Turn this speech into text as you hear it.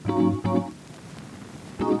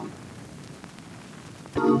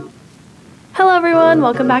Hello, everyone.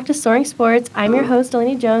 Welcome back to Soaring Sports. I'm your host,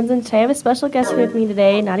 Delaney Jones, and today I have a special guest here with me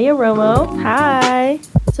today, Nadia Romo. Hi.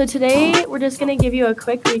 So today we're just going to give you a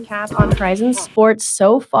quick recap on Horizon Sports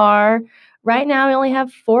so far. Right now, we only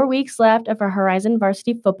have 4 weeks left of our Horizon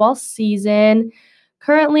varsity football season.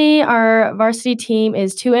 Currently, our varsity team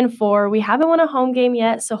is 2-4. We haven't won a home game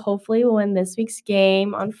yet, so hopefully we'll win this week's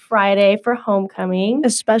game on Friday for homecoming.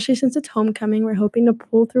 Especially since it's homecoming, we're hoping to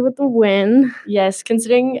pull through with the win. Yes,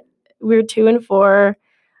 considering we're 2-4,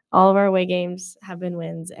 all of our away games have been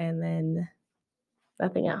wins and then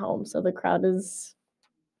nothing at home. So the crowd is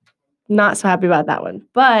not so happy about that one.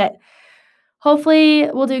 But hopefully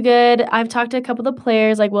we'll do good. I've talked to a couple of the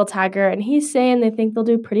players like Will Taggart, and he's saying they think they'll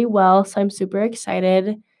do pretty well. So I'm super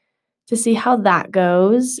excited to see how that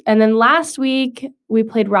goes. And then last week we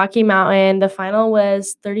played Rocky Mountain. The final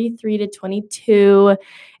was 33-22.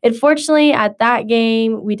 Unfortunately, at that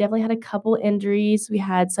game, we definitely had a couple injuries. We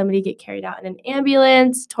had somebody get carried out in an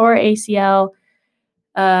ambulance, tore ACL,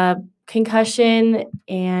 concussion,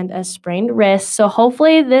 and a sprained wrist. So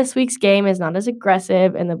hopefully this week's game is not as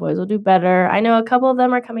aggressive and the boys will do better. I know a couple of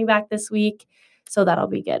them are coming back this week, so that'll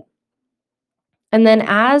be good. And then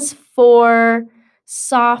as for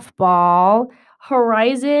softball,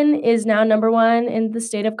 Horizon is now number 1 in the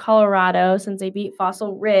state of Colorado since they beat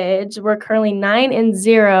Fossil Ridge. We're currently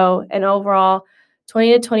 9-0 and overall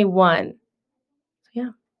 20-21. Yeah.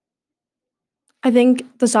 I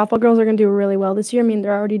think the softball girls are going to do really well this year. I mean,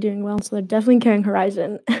 they're already doing well, so they're definitely carrying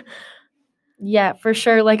Horizon. Yeah, for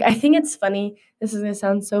sure. Like, I think it's funny. This is going to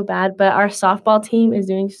sound so bad, but our softball team is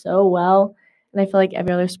doing so well. And I feel like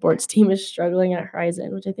every other sports team is struggling at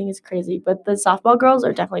Horizon, which I think is crazy. But the softball girls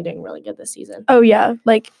are definitely doing really good this season. Oh, yeah.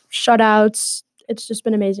 Like, shutouts. It's just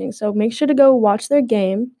been amazing. So make sure to go watch their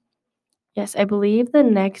game. Yes, I believe the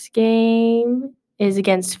next game is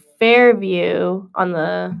against Fairview on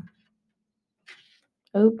the...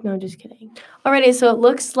 Oh, no, just kidding. Alrighty, so it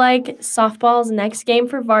looks like softball's next game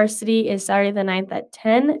for varsity is Saturday the 9th at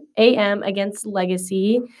 10 a.m. against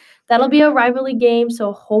Legacy. That'll be a rivalry game,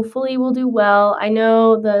 so hopefully we'll do well. I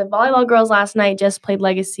know the volleyball girls last night just played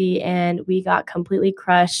Legacy, and we got completely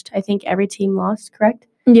crushed. I think every team lost, correct?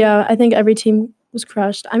 Yeah, I think every team was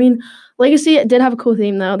crushed. I mean, Legacy did have a cool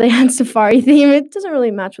theme, though. They had Safari theme. It doesn't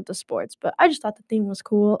really match with the sports, but I just thought the theme was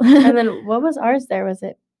cool. And then what was ours there? Was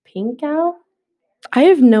it Pink Owl? I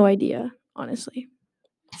have no idea, honestly.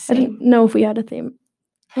 Same. I didn't know if we had a theme.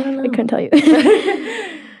 I don't know. I couldn't tell you.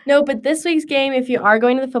 No, but this week's game, if you are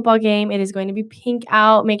going to the football game, it is going to be Pink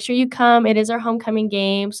Out. Make sure you come. It is our homecoming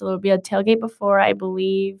game, so there will be a tailgate before, I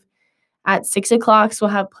believe, at 6 o'clock. So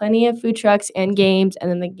we'll have plenty of food trucks and games,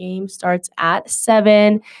 and then the game starts at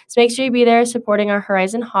 7. So make sure you be there supporting our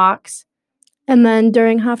Horizon Hawks. And then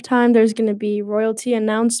during halftime, there's going to be royalty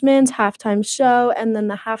announcements, halftime show, and then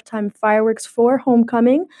the halftime fireworks for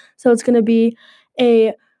homecoming. So it's going to be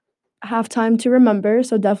a halftime to remember.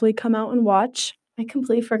 So definitely come out and watch. I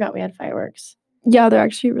completely forgot we had fireworks. Yeah, they're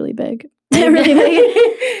actually really big. They're really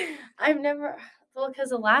big. I've never, well, because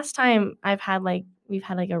the last time we've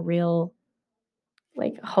had a real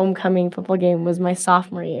homecoming football game was my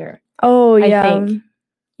sophomore year. Oh, yeah. I think.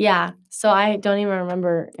 Yeah, so I don't even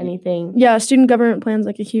remember anything. Yeah, student government plans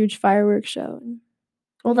like a huge fireworks show.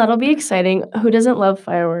 Well, that'll be exciting. Who doesn't love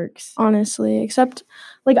fireworks? Honestly, except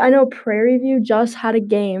I know Prairie View just had a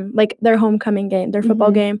game, their homecoming game, their football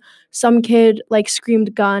game. Some kid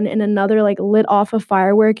screamed gun and another lit off a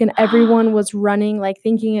firework and everyone was running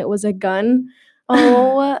thinking it was a gun.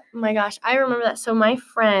 Oh my gosh, I remember that. So my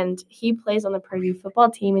friend, he plays on the Prairie View football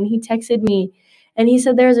team and he texted me and he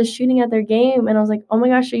said there was a shooting at their game and I was like, "Oh my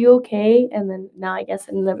gosh, are you okay?" And then now I guess it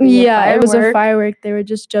ended up being a firework. It was a firework. They were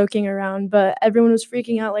just joking around, but everyone was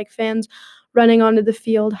freaking out, fans running onto the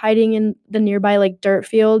field, hiding in the nearby dirt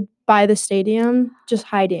field by the stadium, just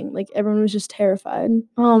hiding. Everyone was just terrified.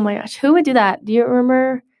 Oh my gosh, who would do that? Do you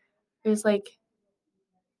remember? It was I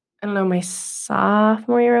don't know, my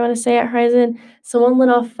sophomore year, I want to say, at Horizon. Someone lit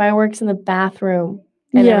off fireworks in the bathroom,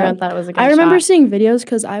 and everyone thought it was a gunshot. I remember seeing videos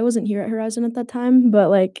because I wasn't here at Horizon at that time,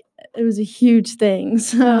 but it was a huge thing.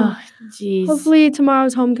 So jeez. Hopefully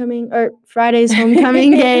tomorrow's homecoming or Friday's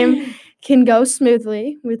homecoming game can go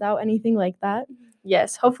smoothly without anything like that.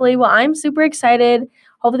 Yes, hopefully. Well, I'm super excited.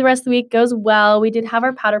 Hopefully the rest of the week goes well. We did have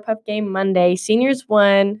our Powder Puff game Monday. Seniors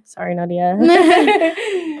won. Sorry, Nadia.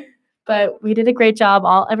 But we did a great job.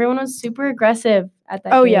 Everyone was super aggressive at that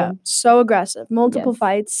game. Oh, yeah. So aggressive. Multiple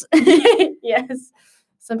fights. Yes.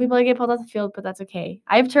 Some people get pulled off the field, but that's okay.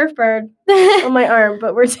 I have turf burn on my arm,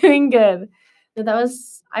 but we're doing good.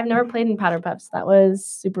 I've never played in Powder Puffs. That was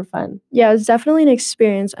super fun. Yeah, it was definitely an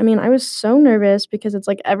experience. I mean, I was so nervous because it's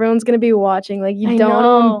like everyone's gonna be watching. Like, you I don't want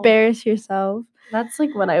know. to embarrass yourself. That's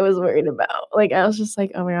like what I was worried about. Like I was just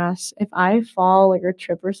like, oh my gosh, if I fall like or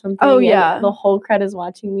trip or something, Oh, and yeah. the whole crowd is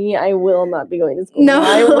watching me, I will not be going to school. No,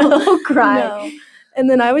 I will cry. No. And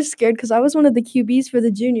then I was scared because I was one of the QBs for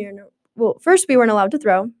the junior. Well, first we weren't allowed to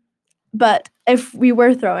throw, but if we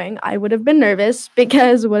were throwing, I would have been nervous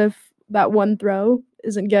because what if that one throw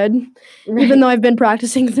isn't good? Even though I've been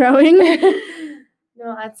practicing throwing.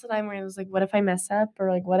 No, that's what I'm worried. I was like, what if I mess up, or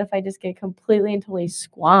like, what if I just get completely and totally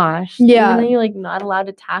squashed? Yeah. Even though you're like not allowed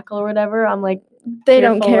to tackle or whatever, I'm like, They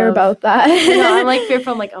don't fearful care of- about that. I'm like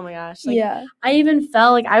fearful. I'm like, oh my gosh. Like, yeah. I even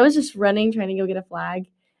fell, like I was just running, trying to go get a flag,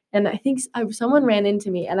 and I think someone ran into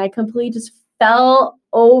me, and I completely just fell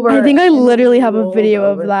over. I think I and literally have a rolled video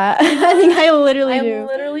over. of that. I think I literally I do.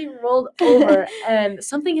 literally rolled over, and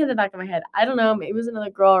something hit the back of my head. I don't know, maybe it was another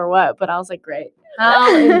girl or what, but I was like, great.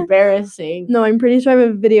 How embarrassing. No, I'm pretty sure I have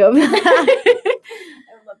a video of that.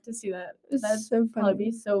 I would love to see that. It's That'd so probably funny.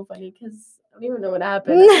 be so funny because I don't even know what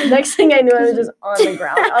happened. Next thing I knew, I was just on the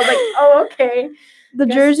ground. I was like, oh, okay. The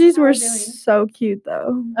Guess jerseys how were we're doing. so cute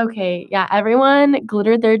though. Okay, yeah, everyone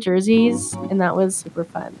glittered their jerseys, and that was super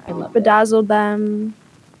fun. I love it. Bedazzled them.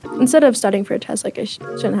 Instead of studying for a test like I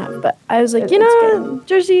shouldn't have, but I was like, It's you know,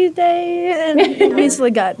 jersey day, and it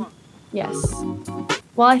basically good. Yes.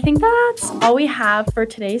 Well, I think that's all we have for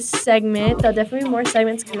today's segment. There'll definitely be more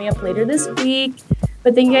segments coming up later this week.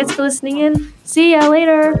 But thank you guys for listening in. See ya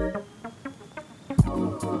later.